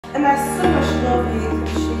and I so much love it. Let me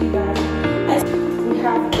show you guys. We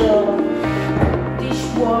have the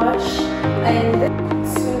dishwash and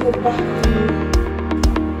to the bathroom.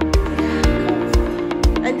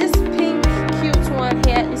 And this pink cute one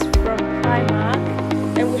here is from Primark,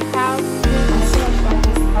 and we have so much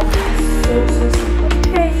like this. So simple.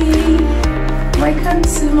 Hey, my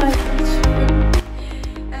consumer my bedroom.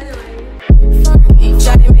 Anyway,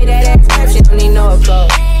 Johnny made that ass clap, she don't need no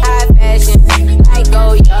applause. High fashion, like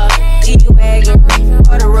Goya, G-Wagon,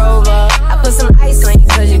 or the Rover. I put some ice on you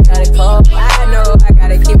cause you got it cold. I know I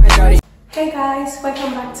gotta keep my dirty. Hey guys,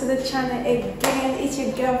 welcome back to the channel again. It's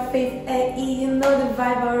your girl Faith AE. You know the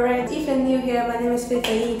vibe already. If you're new here, my name is Faith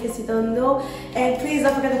AE in case you don't know. And please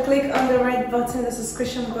don't forget to click on the red button, the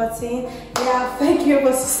subscription button. Yeah, thank you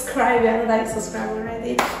for subscribing. I know that you subscribed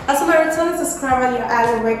already. As for my returning subscriber, you're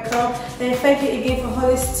highly welcome. And thank you again for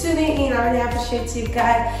always tuning in. I really appreciate you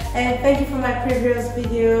guys. And thank you for my previous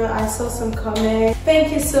video. I saw some comments.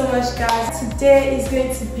 Thank you so much guys. Today is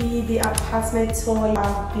going to be the apartment tour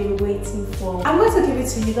I've been waiting for. I'm going to give it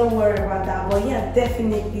to you, don't worry about that. But yeah,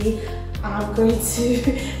 definitely I'm going to.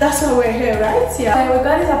 That's why we're here, right? Yeah. And we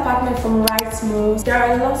got this apartment from Rightmove. There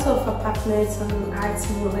are lots of apartments on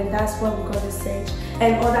Rightmove, and that's why we got the search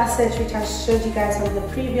and other search which I showed you guys on the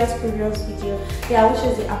previous video. Yeah, which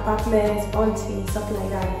is the apartments, auntie, something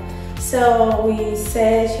like that. So we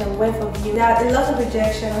searched and went for view. There are a lot of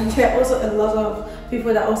rejection, and there are also a lot of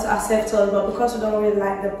people that also accept us, but because we don't really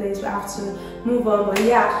like the place, we have to move on. But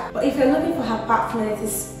yeah, but if you're looking for apartments,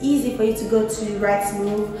 it's easy for you to go to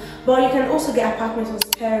Rightmove, but you can also get apartments on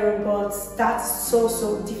spare room, but that's so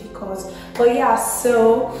difficult. But yeah,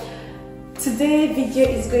 so today's video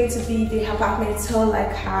is going to be the apartment tour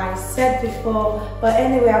like I said before. But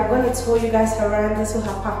anyway, I'm going to tour you guys around this whole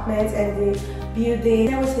apartment and the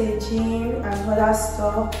building. There was a gym and other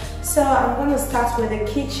stuff. So I'm going to start with the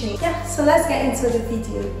kitchen. Yeah, so let's get into the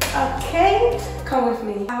video. Okay, come with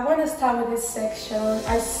me. I want to start with this section.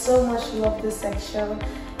 I so much love this section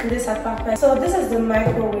in this apartment. So this is the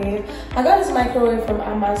microwave. I got this microwave from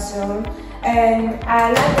Amazon, and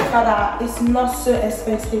I like the fact that it's not so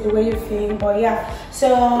expensive the way you think. But yeah,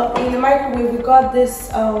 so in the microwave we got this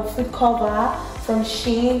food cover from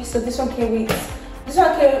SHEIN. So this one came with with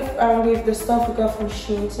the stuff we got from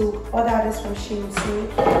SHEIN, to order this from SHEIN too.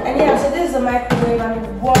 And yeah, so this is the microwave and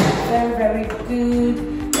it works very good.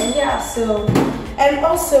 And yeah, so, and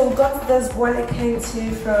also we got this boiler can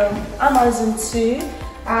too from Amazon too.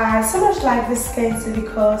 I so much like this can too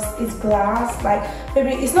because it's glass. Like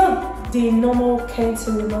maybe it's not the normal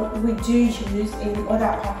canteen we do use in other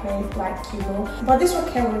apartments, like, you know, but this one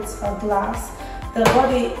came with glass. The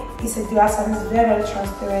body is a glass and it's very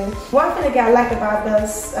transparent. One thing again I like about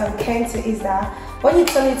this canteen is that when you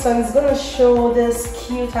turn it on, it's gonna show this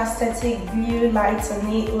cute aesthetic blue light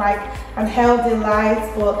on it, like an healthy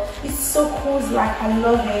light, but it's so cool. Like I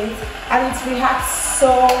love it, and it reacts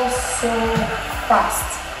so fast.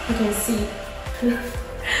 You can see.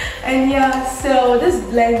 And yeah, so this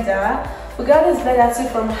blender, we got this blender too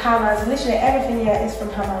from Amazon. Literally everything here is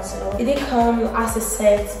from Amazon. It didn't come as a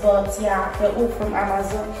set, but yeah, they're all from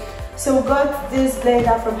Amazon. So we got this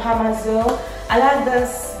blender from Amazon. I like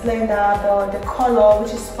this blender, the color,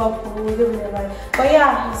 which is purple. But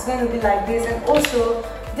yeah, it's gonna be like this. And also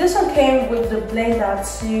this one came with the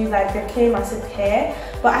blender too, like they came as a pair.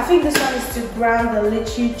 But I think this one is to grind the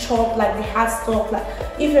litchi chop, like the hard stuff. Like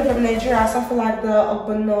if you're from Nigeria, something like the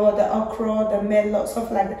ogbono, the okra, the melon,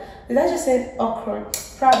 something like that. Did I just say okra?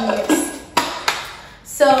 Probably yes.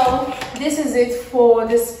 So this is it for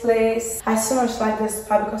this place. I so much like this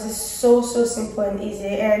part because it's so simple and easy.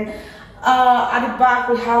 And at the back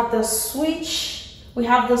we have the switch. We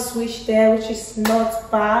have the switch there, which is not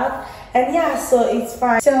bad. And yeah, so it's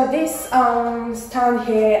fine. So this stand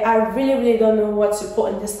here, I really don't know what to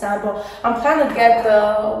put in this stand, but I'm planning to get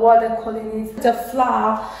the, what they're calling it, the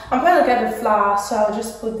flower. I'm planning to get the flower, so I'll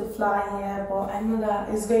just put the flower here, but I know that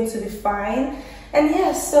it's going to be fine. And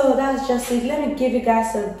yeah, so that's just it. Let me give you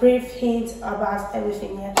guys a brief hint about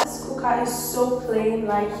everything here. This cooker is so plain,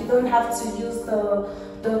 like you don't have to use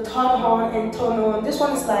the turn on and turn on. This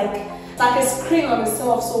one is like a screen on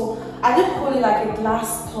itself, so I did put it like a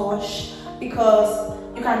glass touch because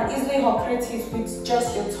you can easily operate it with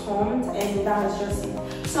just your thumb, and that is just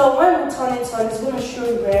it. So when we turn it on, it's going to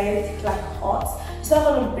show red, like hot. It's not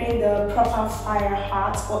going to bring the proper fire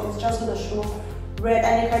hot, but it's just going to show red,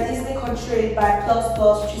 and you can easily control it by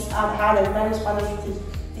plus, which is add and minus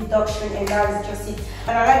deduction, and that is just it.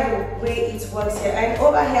 And I like the way it works here. And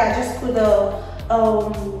over here, I just put the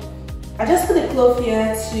cloth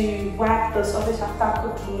here to wipe the surface after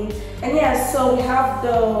cooking. And yeah, so we have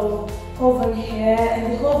the oven here,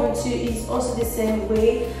 and the oven too is also the same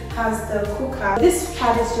way as the cooker. This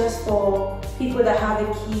part is just for people that have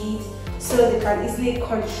a kid, so they can easily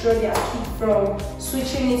control their kid from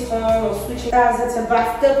switching it on or switching. That's it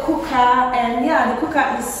about the cooker. And yeah, the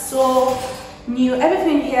cooker is so new.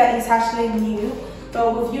 Everything here is actually new,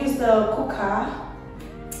 but we've used the cooker.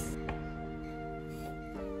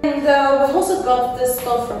 And we've also got this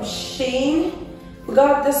stuff from SHEIN. We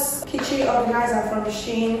got this kitchen organizer from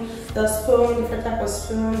SHEIN, the spoon, different type of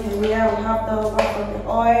spoon, and yeah, we have the one from the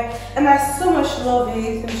oil. And I so much love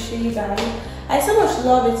it. Let me show you guys. I so much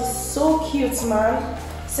love it. It's so cute, man.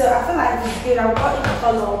 So I feel like it's good. I got it in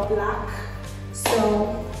color black.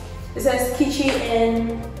 So it says kitchen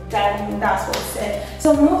and dining. That's what it said.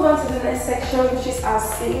 So move on to the next section, which is our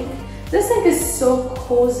sink. This sink is so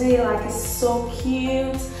cozy, like it's so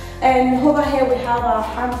cute. And over here we have our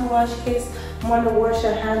hand wash case. Want to wash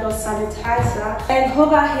your hand or sanitizer. And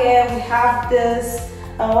over here we have this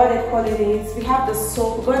what they call it is, we have the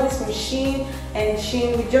soap. We got this from SHEIN, and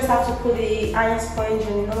SHEIN, we just have to put the iron sponge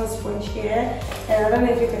and the normal sponge here, and I don't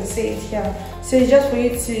know if you can see it here. So it's just for you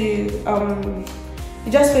to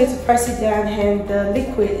press it down, and the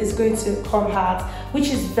liquid is going to come out, which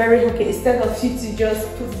is very okay, instead of you to just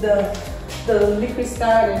put the liquid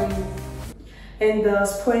down and the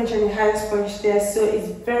sponge and the hand sponge there. So it's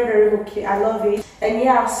very okay. I love it. And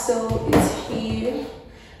yeah, so it's here.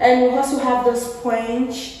 And we also have the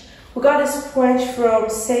sponge. We got this sponge from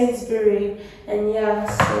Sainsbury. And yeah,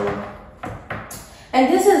 so,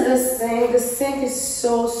 and this is the sink. The sink is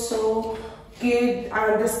so good,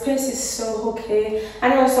 and the space is so okay. I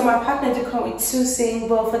know some apartments do come with 2 sinks,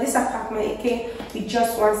 but for this apartment it came with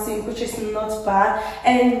just 1 sink, which is not bad.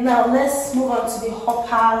 And now let's move on to the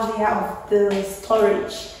upper layer of the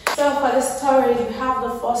storage. So for the storage, we have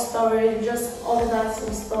the first storage, just order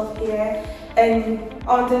some stuff here, and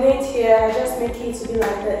underneath here I just make it to be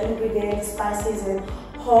like the ingredients, spices, and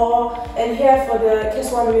all. And here for the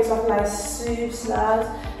case one we have like soup, snacks,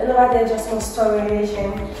 and over there just more storage.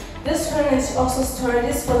 And this one is also storage.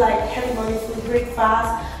 This for like everybody for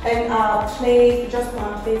breakfast, and plate, just put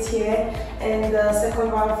our plate here, and the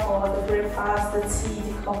second one for the breakfast, the tea,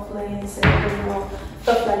 the couplings, and you know,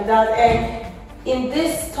 stuff like that. And in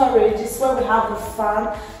this storage is where we have the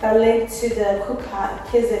fan that linked to the cooker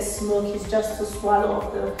in case there's smoke. It's just to swallow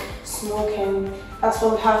up the smoke, and that's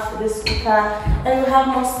what we have for this cooker. And we have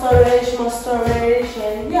more storage,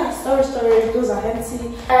 and yeah, storage, those are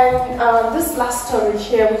empty. And this last storage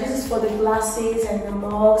here, which is for the glasses and the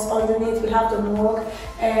mugs. Underneath we have the mug,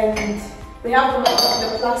 and we have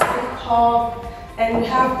the plastic cup, and we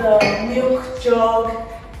have the milk jug,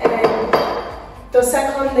 and the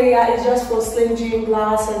second layer is just for slim gin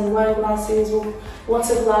glass and wine glasses,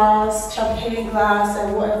 water glass, champagne glass,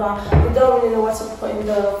 and whatever. We don't really know what to put in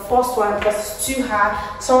the first one because it's too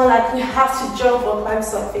high. So like we have to jump or climb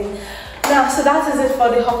something. Now, so that is it for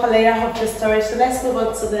the upper layer of the storage. So let's move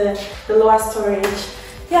on to the lower storage.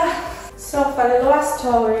 Yeah. So for the lower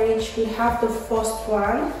storage, we have the first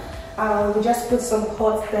one. We just put some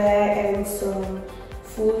pots there and some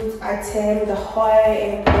food item, the oil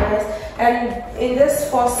and the rest. And in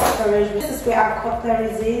this first storage, this is where our cutlery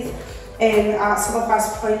is, and some of our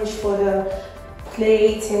sponge for the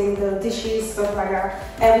plate and the dishes, stuff like that.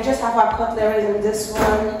 And we just have our cutlery in this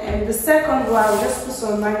one. And the second one, we just put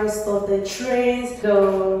some minor stuff, the trays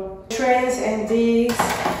and this.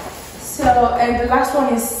 So, and the last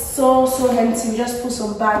one is so empty. We just put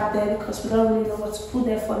some bag there because we don't really know what to put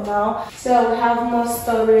there for now. So we have more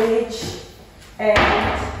storage, and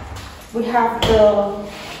we have the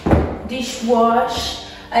dishwash,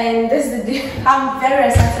 and this is the I'm very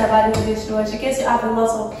excited about this dishwash in case you have a lot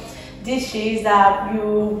of dishes that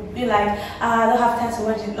you be like, I don't have time to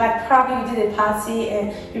wash it. Like probably you did a party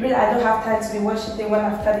and you really, I don't have time to be washing the one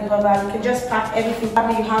after the other. You can just pack everything.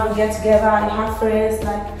 Probably you have a get together, you have friends,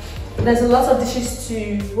 like there's a lot of dishes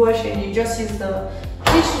to wash, and you just use the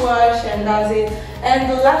dishwash, and that's it.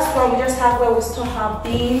 And the last one, we just have where we store our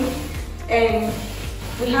bin, and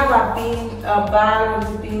we have our bin bag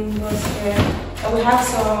with the bin was here, and we have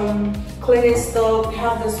some cleaning stuff. We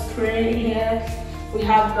have the spray here, we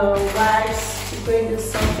have the wipes to clean the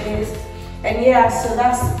surface, and yeah, so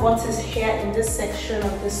that's what is here in this section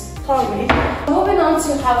of the storage. Moving on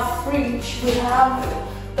to our fridge, we have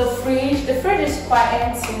the fridge. The fridge is quite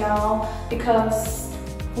empty now because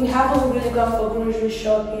we haven't really gone for grocery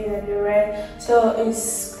shopping and the rest, so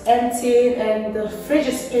it's empty, and the fridge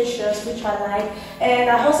is spacious, which I like. And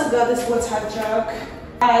I also got this water jug.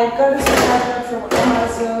 I got this water jug from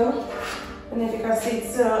Amazon, and if you can see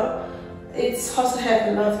it, so it's also helped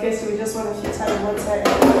a lot in case we just want to filter the water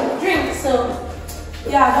and drink. So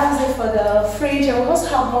yeah, that's it for the fridge. And we also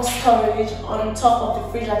have more storage on top of the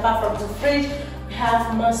fridge. Apart from the fridge, we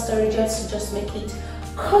have more storage just to make it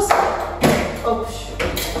cozy. Oh shoot.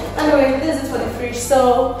 Anyway, this is for the fridge.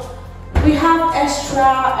 So we have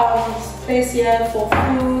extra place here for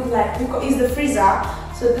food, like it's the freezer.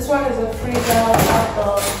 So this one is a freezer. We have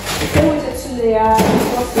the same with the 2 layer,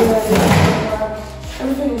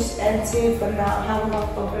 everything is empty for now. I have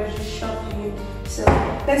enough for grocery shopping. So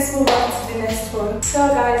let's move on to the next one. So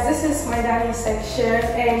guys, this is my dining section,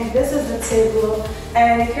 and this is the table,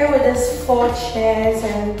 and it came with this 4 chairs,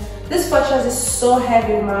 and this 4 chairs is so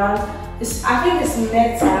heavy, man. I think it's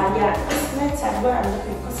metal. Yeah, it's metal where I'm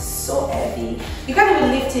looking, because it's so heavy. You can't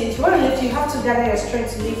even lift it. If you want to lift it, you have to gather your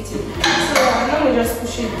strength to lift it. So I'm going to just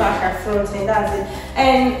push it back and front, and that's it.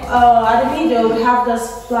 And at the middle, we have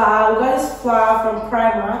this flour. We got this flour from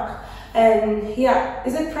Primark. And yeah,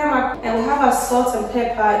 is it Primark? And we have our salt and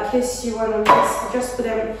pepper in case you want to mix. Just put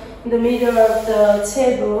them in the middle of the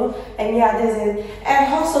table. And yeah, there's it.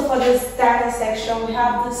 And also for this dining section, we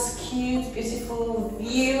have this cute, beautiful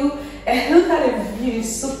view. And look at the view,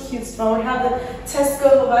 it's so cute. Now we have the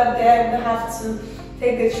Tesco over there. We don't have to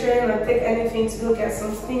take the train or take anything to go get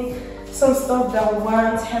some stuff that we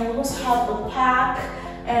want. And we also have the park.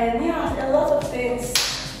 And yeah, a lot of things.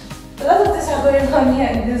 A lot of things are going on here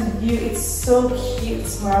in this view. It's so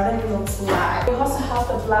cute, man. Let me not lie. We also have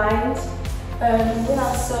the blind.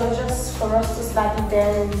 Yeah, so just for us to slide it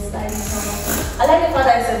there and slide it down. I like the fact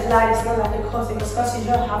that it's a blind, it's not like a curtain, because you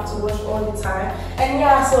don't have to watch all the time. And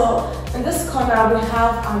yeah, so in this corner we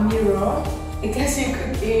have a mirror. In case you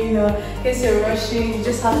could, in case you're rushing, you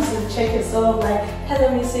just have to check yourself, like, hello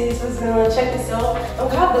Mrs., what's going on, check yourself.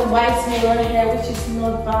 And we have the white mirror here, which is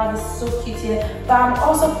not bad, it's so cute here. But I'm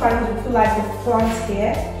also planning to put like a plant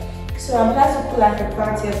here. So I'm planning to put like a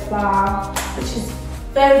plant here, flower, which is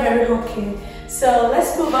very, very okay. So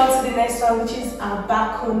let's move on to the next one, which is our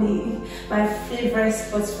balcony, my favorite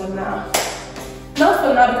spot for now. Not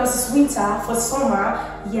for now because it's winter. For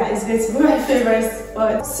summer, yeah, it's going to be my favorite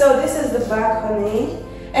spot. So this is the balcony,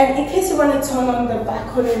 and in case you want to turn on the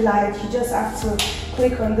balcony light, you just have to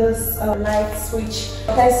click on this light switch.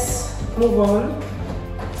 Let's move on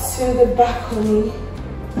to the balcony.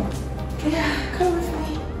 Yeah, come with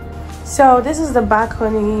me. So this is the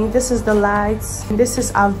balcony, this is the lights, and this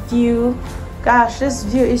is our view. Gosh, this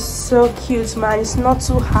view is so cute, man. It's not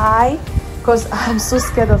too high because I'm so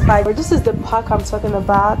scared of height. This is the park I'm talking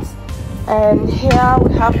about, and here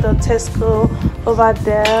we have the Tesco over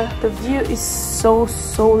there. The view is so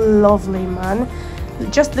lovely, man.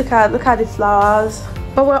 Just look at the flowers.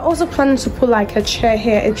 But we're also planning to put like a chair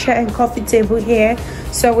here, a chair and coffee table here,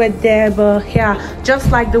 so we're there. But yeah,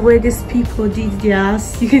 just like the way these people did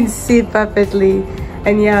theirs, you can see it perfectly.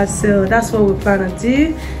 And yeah, so that's what we plan to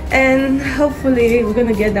do, and hopefully we're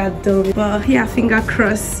gonna get that done. But yeah, finger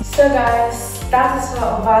crossed. So guys, that is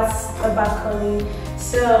all about the balcony.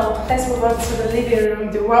 So let's move on to the living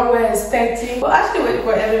room, the one we're expecting. We'll actually wait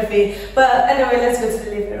for everything, but anyway, let's go to the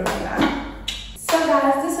living room now. So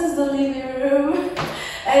guys, this is the living room.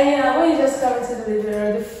 And yeah, when you just come into the living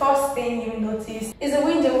room, the first thing you notice is the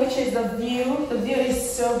window, which is the view. The view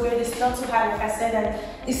is so good. It's not too high, like I said,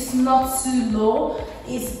 and it's not too low.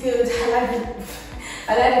 It's good. I like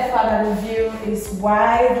the fact that the view is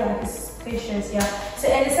wide, like it's spacious. Yeah. So,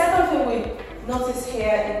 and the second thing we notice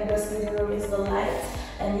here in this living room is the light.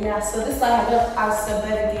 And yeah, so this light I got as a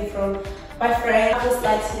birthday from my friend. I have this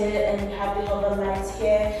light here, and we have the other light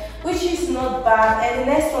here, which is not bad. And the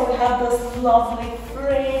next one, we have this lovely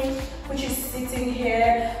frame, which is sitting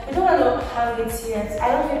here. We don't want to hang it yet.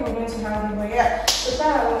 I don't think we're going to hang it, but yeah. So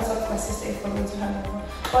that I want to talk to my sister if we're going to hang it.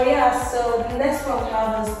 But yeah, so the next one we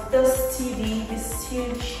have is this TV, this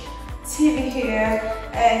huge TV here,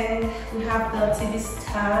 and we have the TV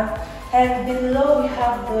stand. And below we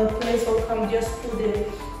have the place where we can just put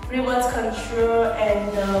the remote control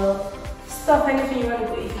and stuff, anything you want to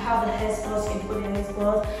put. If you have the headboards, you can put the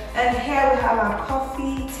headboards. And here we have our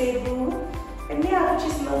coffee table. And yeah, which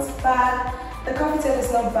is not bad. The coffee table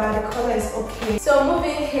is not bad, the color is okay. So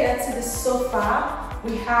moving here to the sofa,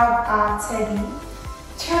 we have our teddy.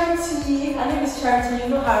 Charity, her name is Charity. You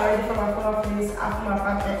know her already from my former place, from my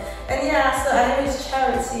apartment. And yeah, so her name is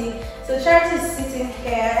Charity. So Charity is sitting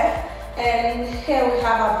here. And here we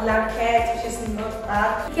have our blanket, which is not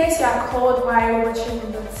bad. In case you are cold while you're watching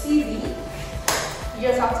the TV, you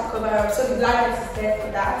just have to cover up. So the blanket is there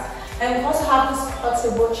for that. And we also have this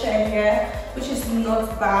portable chair here, which is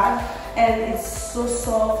not bad. And it's so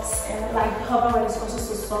soft, and like the cover one is also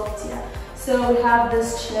so soft here. So we have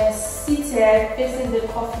this chair seated facing the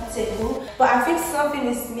coffee table. But I think something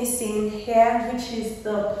is missing here, which is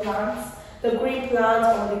the plant. the green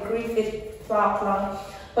plant or the green fit flower plant.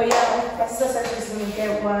 But yeah, my sister said she's gonna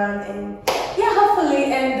get one, and yeah, hopefully.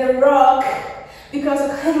 And the rug, because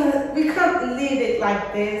we can't leave it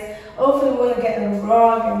like this. Hopefully we're gonna get a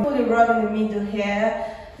rug and put the rug in the middle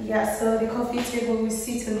here. Yeah, so the coffee table we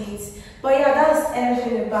sit on it. But yeah, that's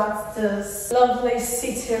everything about this lovely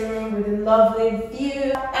sitting room with a lovely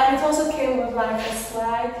view. And it also came with like a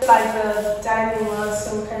slide, like the dining one,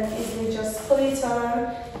 so we can easily just pull it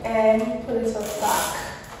on and pull it up back.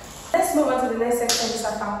 Let's move on to the next section of this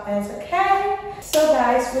apartment, okay? So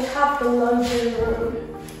guys, we have the laundry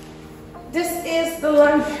room. This is the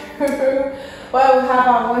laundry room where we have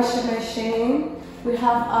our washing machine. We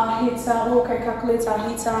have our heater, we can calculate our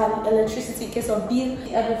heater and electricity in case of bill,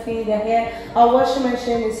 everything they're here. Our washing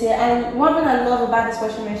machine is here, and one thing I love about this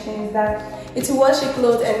washing machine is that it will wash your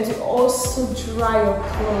clothes and it will also dry your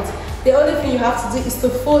clothes. The only thing you have to do is to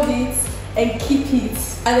fold it and keep it,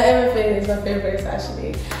 and everything is my favorite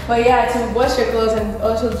actually. But yeah, it will wash your clothes and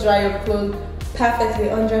also dry your clothes perfectly,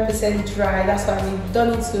 100% dry. That's why we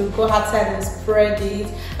don't need to go outside and spread it.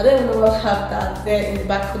 I don't even know what I have that there in the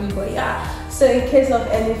balcony, but yeah. So in case of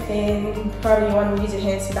anything, probably you want to use your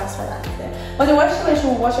hands, so that's why that's there. But the washing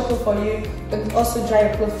machine will wash your clothes for you and also dry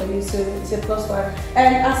your clothes for you, so it's a plus one.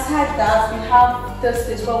 And aside that, we have this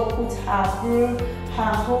is where we put our broom,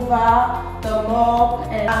 our hoover, the mop,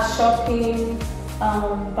 and our shopping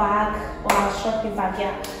bag, or our shopping bag,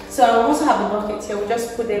 yeah. So we also have the bucket here, we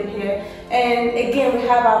just put them here. And again, we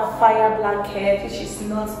have our fire blanket, which is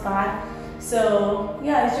not bad. So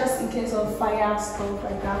yeah, it's just in case of fire, stuff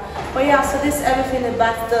like that. But yeah, so this is everything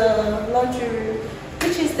about the laundry room,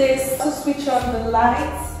 which is this. So switch on the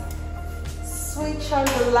lights, switch on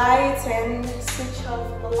the lights, and switch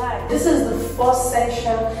off the light. This is the first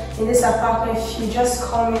section in this apartment. If you just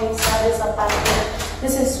come inside this apartment,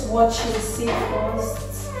 this is what you see first.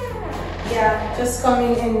 Yeah, just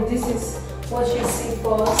coming in, this is what you see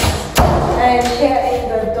first. And here in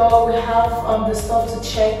the door we have the stuff to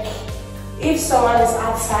check if someone is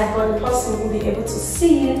outside, but the person will be able to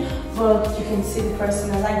see you, but you can see the person.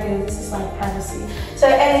 I like this is like privacy. So,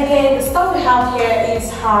 and again, the stuff we have here is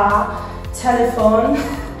her telephone.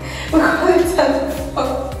 We call it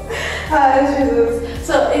telephone. Jesus.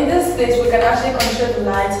 So in this place we can actually control the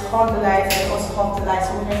lights, on the lights, and also off the lights,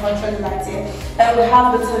 so we can control the lights here. And we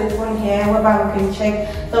have the telephone here whereby we can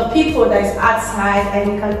check the people that is outside,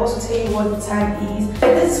 and it can also tell you what the time is.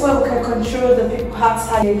 And this is where we can control the people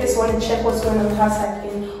outside. In case you want to check what's going on outside,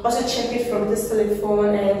 you can also check it from this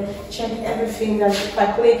telephone and check everything that you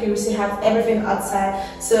calculate. You will see have everything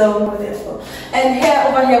outside. So wonderful. And here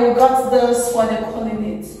over here we got this, what they're calling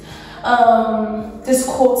it, this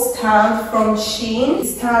coat stand from SHEIN. It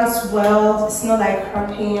stands well, it's not like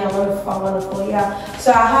cramping and wonderful, yeah.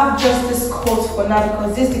 So I have just this coat for now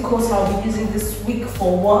because this is the coat I'll be using this week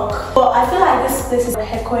for work. But I feel like this place is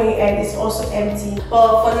echoing and it's also empty.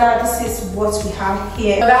 But for now, this is what we have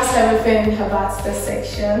here. So that's everything about this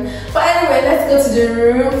section. But anyway, let's go to the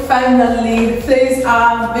room. Finally, the place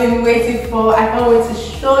I've been waiting for. I can't wait to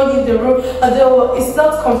show you the room, although it's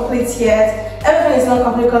not complete yet. Everything is not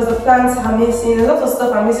complete because the plants are missing. A lot of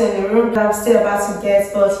stuff are missing in the room that I'm still about to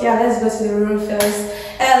get. But yeah, let's go to the room first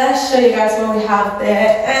and let's show you guys what we have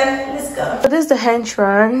there. And let's go. So this is the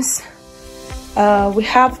entrance. We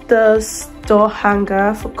have this door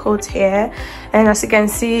hanger for coats here, and as you can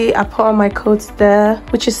see, I put on my coats there,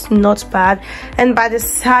 which is not bad. And by the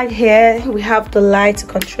side here we have the light to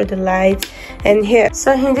control the light. And here,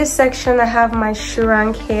 so in this section I have my shoe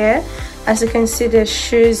rack here. As you can see, the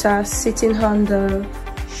shoes are sitting on the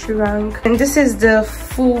shoe rack, and this is the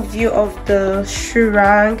full view of the shoe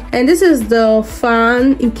rack. And this is the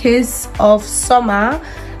fan in case of summer.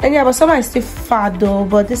 And yeah, but summer is still far though.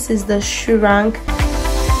 But this is the shoe rack.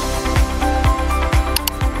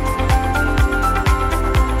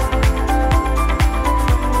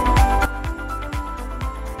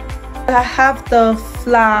 I have the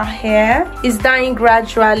flower here. It's dying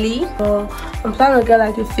gradually, so I'm planning to get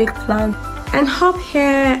like a fake plant. And up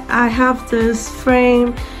here I have this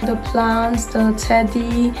frame, the plants, the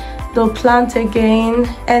teddy, the plant again,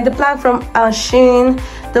 and the plant from SHEIN,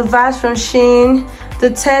 the vase from SHEIN, the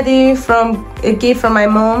teddy from a gift from my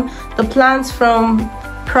mom, the plants from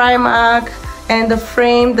Primark, and the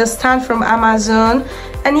frame, the stand from Amazon.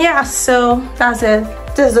 And yeah, so that's it.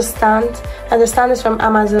 This is the stand, and the stand is from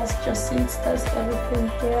Amazon. That's just it. That's everything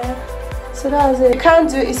here. So that's it. You can't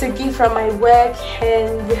do it's a gift from my work,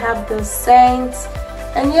 and we have the scents.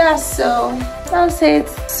 And yeah, so that's it.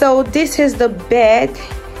 So this is the bed.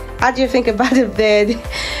 How do you think about the bed?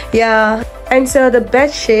 Yeah. And so the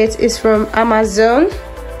bed sheet is from Amazon.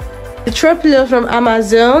 The throw pillow from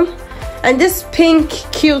Amazon. And this pink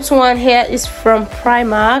cute one here is from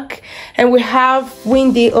Primark, and we have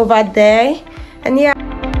Windy over there. And yeah,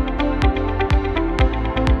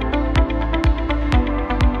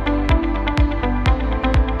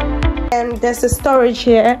 and there's a storage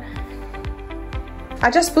here.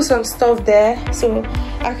 I just put some stuff there so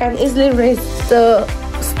I can easily raise the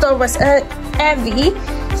stuff was heavy,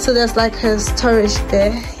 so there's like a storage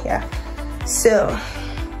there. Yeah, so,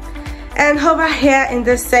 and over here in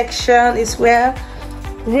this section is where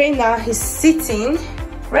Reina is sitting.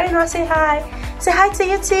 Reina, say hi. Say hi to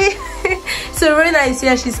you too. So Reina is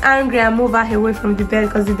here. She's angry. I move her away from the bed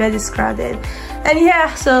because the bed is crowded. And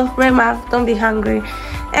yeah, so Reina, don't be hungry.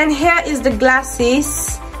 And here is the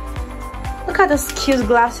glasses. Look at those cute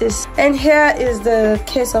glasses. And here is the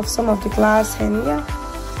case of some of the glass. And yeah.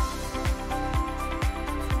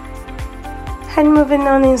 And moving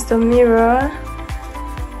on is the mirror.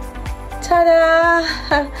 Ta-da!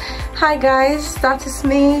 Hi guys, that is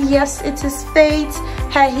me. Yes, it is Faith.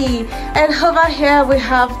 Hey. And over here we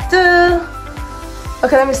have the...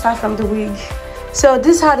 Okay, let me start from the wig. So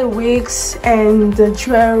these are the wigs and the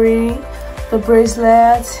jewelry. The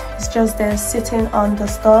bracelet is just there sitting on the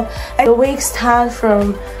stuff. And the wigs stand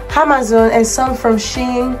from Amazon and some from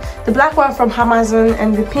SHEIN. The black one from Amazon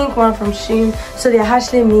and the pink one from SHEIN. So they're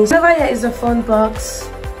actually mixed. Over here is the phone box.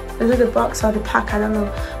 Is it the box or the pack? I don't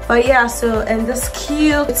know. But yeah, so, and this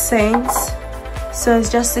cute scent. So it's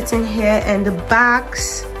just sitting here, and the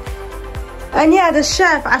bags. And yeah, the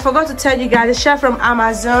shelf. I forgot to tell you guys, the shelf from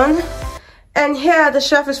Amazon. And here the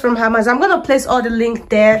shelf is from Amazon. I'm gonna place all the link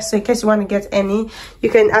there, so in case you want to get any, you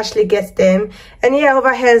can actually get them. And yeah,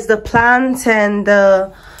 over here is the plant and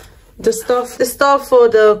the stuff for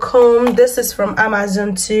the comb. This is from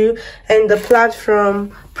Amazon too, and the plant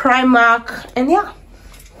from Primark. And yeah,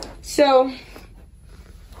 so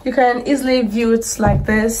you can easily view it like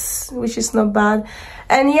this, which is not bad.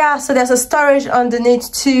 And yeah, so there's a storage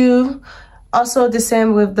underneath too. Also the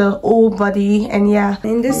same with the whole body. And yeah,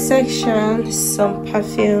 in this section some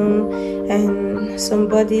perfume and some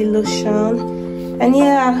body lotion. And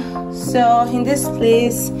yeah, so in this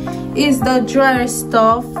place is the jewelry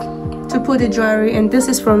stuff to put the jewelry, and this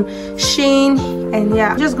is from SHEIN. And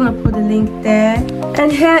yeah, I'm just gonna put the link there.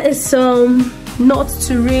 And here is some notes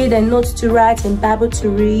to read and notes to write and Bible to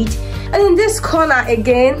read. And in this corner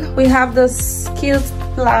again we have this cute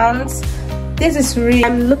plants. This is real.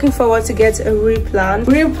 I'm looking forward to get a real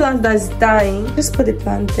plant that's dying. Just put the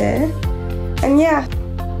plant there. And yeah,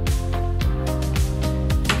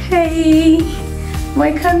 hey,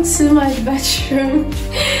 welcome to my bedroom.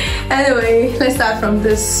 Anyway, let's start from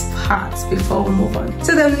this part before we move on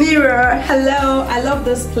to the mirror. Hello, I love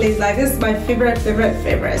this place. Like, this is my favorite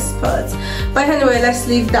spot. But anyway, let's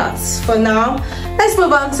leave that for now. Let's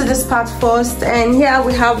move on to this part first. And here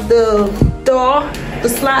we have the door, the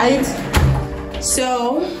slide.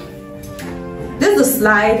 So this is the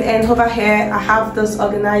slide, and over here I have this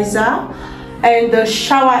organizer, and the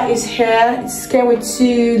shower is here. It came with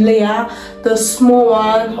 2 layers, the small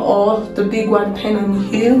one or the big one depending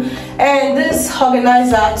on you. And this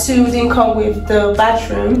organizer too didn't come with the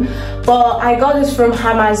bathroom, but I got this from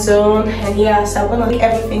Amazon. And yeah, so I'm gonna leave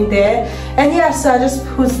everything there. And yeah, so I just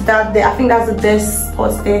put that there. I think that's the best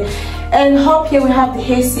spot there. And up here we have the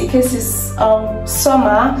AC because it's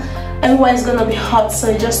summer. Everywhere is gonna be hot, so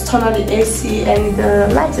you just turn on the AC and the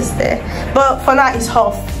light is there. But for now it's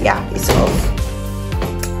off. Yeah, it's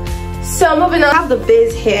off. So moving on, I have the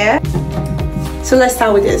base here. So let's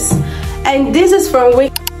start with this. And this is from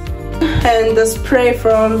Weekend, and the spray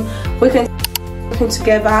from Weekend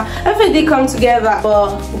together. Everything did come together,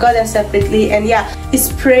 but got them separately. And yeah, it's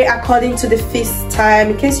spray according to the feast time.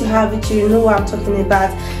 In case you have it, you know what I'm talking about.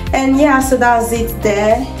 And yeah, so that's it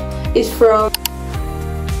there. It's from...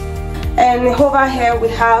 And over here we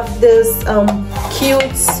have this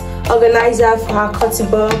cute organizer for our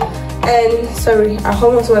cutable. And sorry, I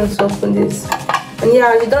almost want to open this. And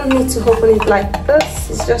yeah, you don't need to open it like this,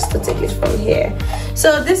 it's just to take it from here.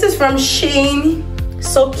 So this is from SHEIN,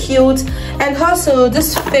 so cute. And also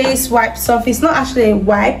this face wipe stuff, it's not actually a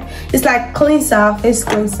wipe, it's like cleanser, face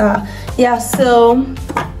cleanser. Yeah, so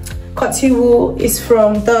cutable is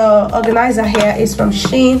from the organizer here, is from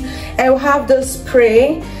SHEIN. And we have the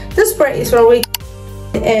spray. This spray is from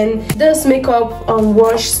Weekend, and this makeup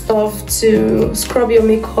wash stuff to scrub your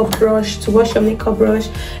makeup brush, to wash your makeup brush.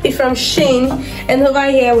 It's from SHEIN. And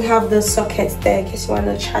over here we have the socket there in case you want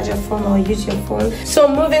to charge your phone or use your phone. So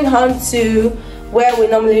moving on to where we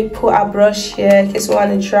normally put our brush here in case you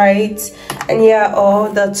want to dry it. And yeah, or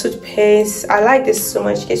the toothpaste. I like this so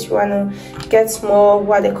much in case you want to get more,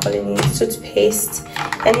 what they're calling it, toothpaste.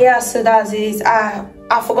 And yeah, so that's it.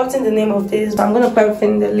 I've forgotten the name of this, but I'm gonna put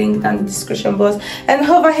everything in the link down in the description box. And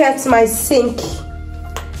over here to my sink.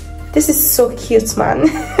 This is so cute, man.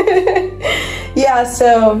 Yeah,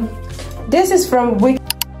 so this is from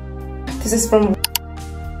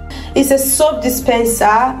it's a soap dispenser,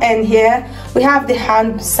 and here we have the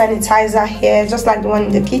hand sanitizer here, just like the one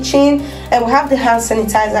in the kitchen, and we have the hand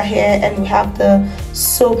sanitizer here, and we have the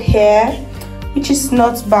soap here, which is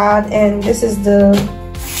not bad. And this is the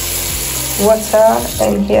water,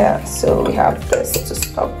 and here so we have this to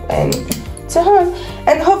stop and to on.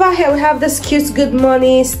 And over here we have this cute good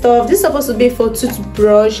morning stuff. This is supposed to be for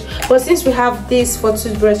toothbrush, but since we have this for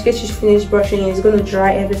toothbrush, in case you finish brushing, it's going to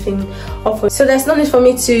dry everything off, so there's no need for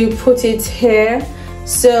me to put it here.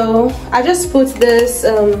 So I just put this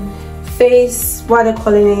face, what are they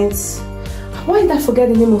calling it, why did I forget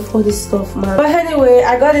the name of all this stuff, man? But anyway,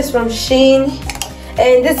 I got this from SHEIN,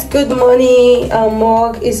 and this good morning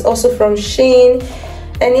mug is also from SHEIN.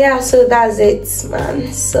 And yeah, so that's it,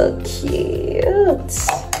 man. So cute,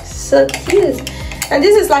 so cute. And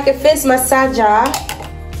this is like a face massager,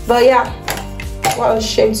 but yeah, what a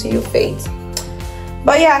shame to your face.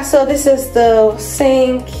 But yeah, so this is the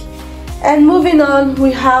sink. And moving on,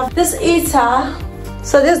 we have this heater.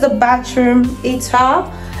 So this is the bathroom heater,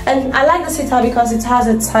 and I like this heater because it has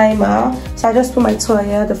a timer. So I just put my toy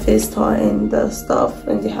here, the face toy and the stuff,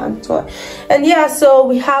 and the hand toy. And yeah, so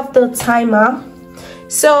we have the timer.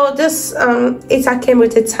 So this heater came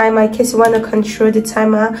with a timer in case you want to control the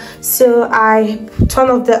timer. So I turn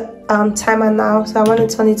off the timer now, so I want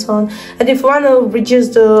to turn it on. And if you want to reduce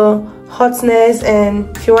the hotness,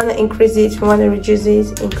 and if you want to increase it, if you want to reduce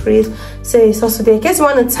it, increase, so it's also there. In case you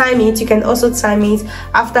want to time it, you can also time it.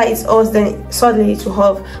 After it's off, then suddenly it will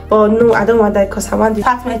off. But no, I don't want that because I want the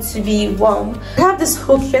apartment to be warm. I have this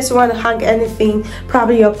hook in case you want to hang anything,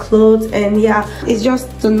 probably your clothes. And yeah, it's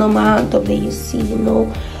just the normal WC, you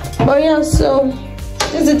know. But yeah, so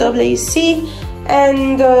this is the WC.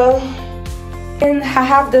 And I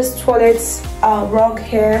have this toilet rug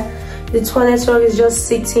here. The toilet rug is just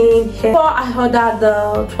sitting here. Before I ordered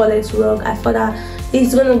the toilet rug, I thought that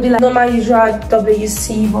it's gonna be like normal usual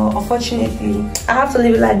WC, but unfortunately I have to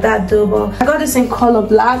leave it like that though. But I got this in color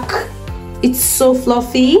black. It's so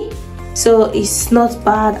fluffy, so it's not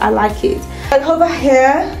bad. I like it. And over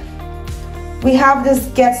here we have this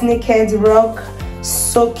Get Naked rug.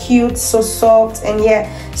 So cute, so soft, and yeah,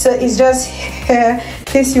 so it's just here in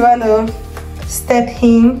case you want to step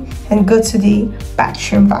in and go to the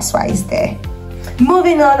bathroom. That's why it's there.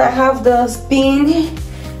 Moving on, I have this bin.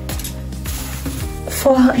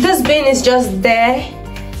 For this bin is just there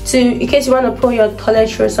to, in case you want to put your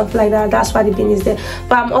toiletry or something like that. That's why the bin is there.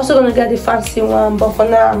 But I'm also gonna get the fancy one, but for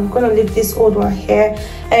now I'm gonna leave this old one here.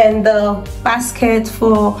 And the basket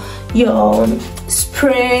for your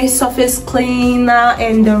spray, surface cleaner,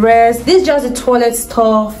 and the rest. This is just the toilet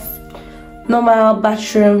stuff normal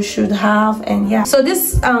bathroom should have. And yeah, so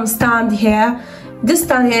this stand here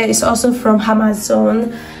is also from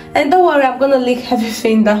Amazon. And don't worry, I'm gonna link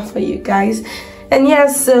everything down for you guys. And yeah,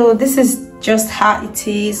 so this is just how it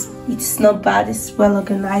is. It's not bad, it's well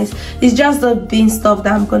organized. It's just the bin stuff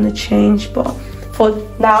that I'm gonna change, but for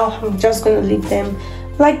now I'm just gonna leave them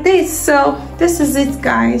like this. So this is it,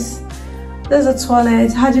 guys. There's a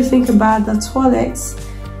toilet. How do you think about the toilet?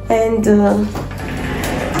 And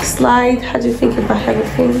slide, how do you think about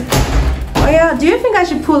everything? Oh yeah, do you think I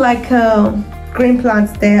should put like green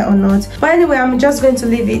plants there or not? But anyway, I'm just going to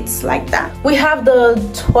leave it like that. We have the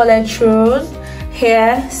toilet roll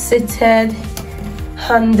here seated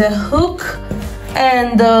on the hook,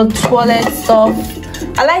 and the toilet stuff.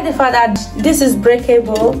 I like the fact that this is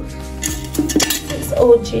breakable.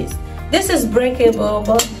 Oh jeez, this is breakable,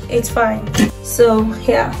 but it's fine. So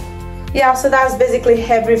yeah, so that's basically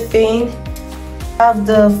everything. Have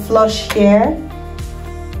the flush here.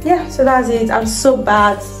 Yeah, so that's it. I'm so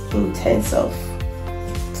bad in terms of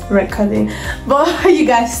recording, but you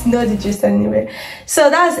guys know the gist anyway. So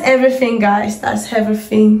that's everything, guys. That's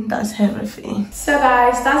everything. So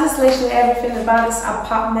guys, that's literally everything about this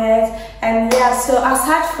apartment. And yeah, so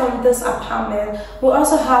aside from this apartment, we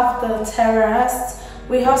also have the terrace.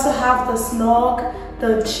 We also have the snug,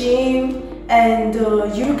 the gym, and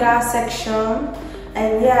the yoga section.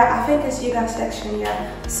 And yeah, I think it's yoga section,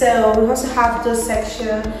 yeah. So we also have this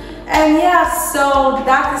section. And yeah, so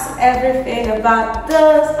that is everything about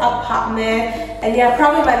this apartment. And yeah,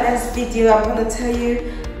 probably my next video I'm gonna tell you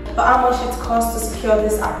how much it costs to secure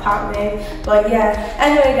this apartment. But yeah,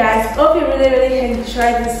 anyway guys, hope you really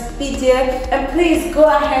enjoyed this video, and please go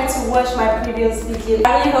ahead to watch my previous video.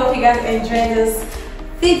 I really hope you guys enjoyed this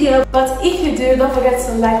video. But if you do, don't forget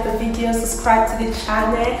to like the video, subscribe to the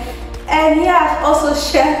channel, And yeah, I've also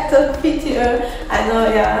shared the video. I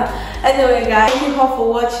know, yeah. Anyway guys, thank you all for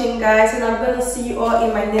watching guys, and I'm gonna see you all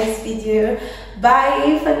in my next video.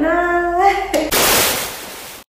 Bye for now.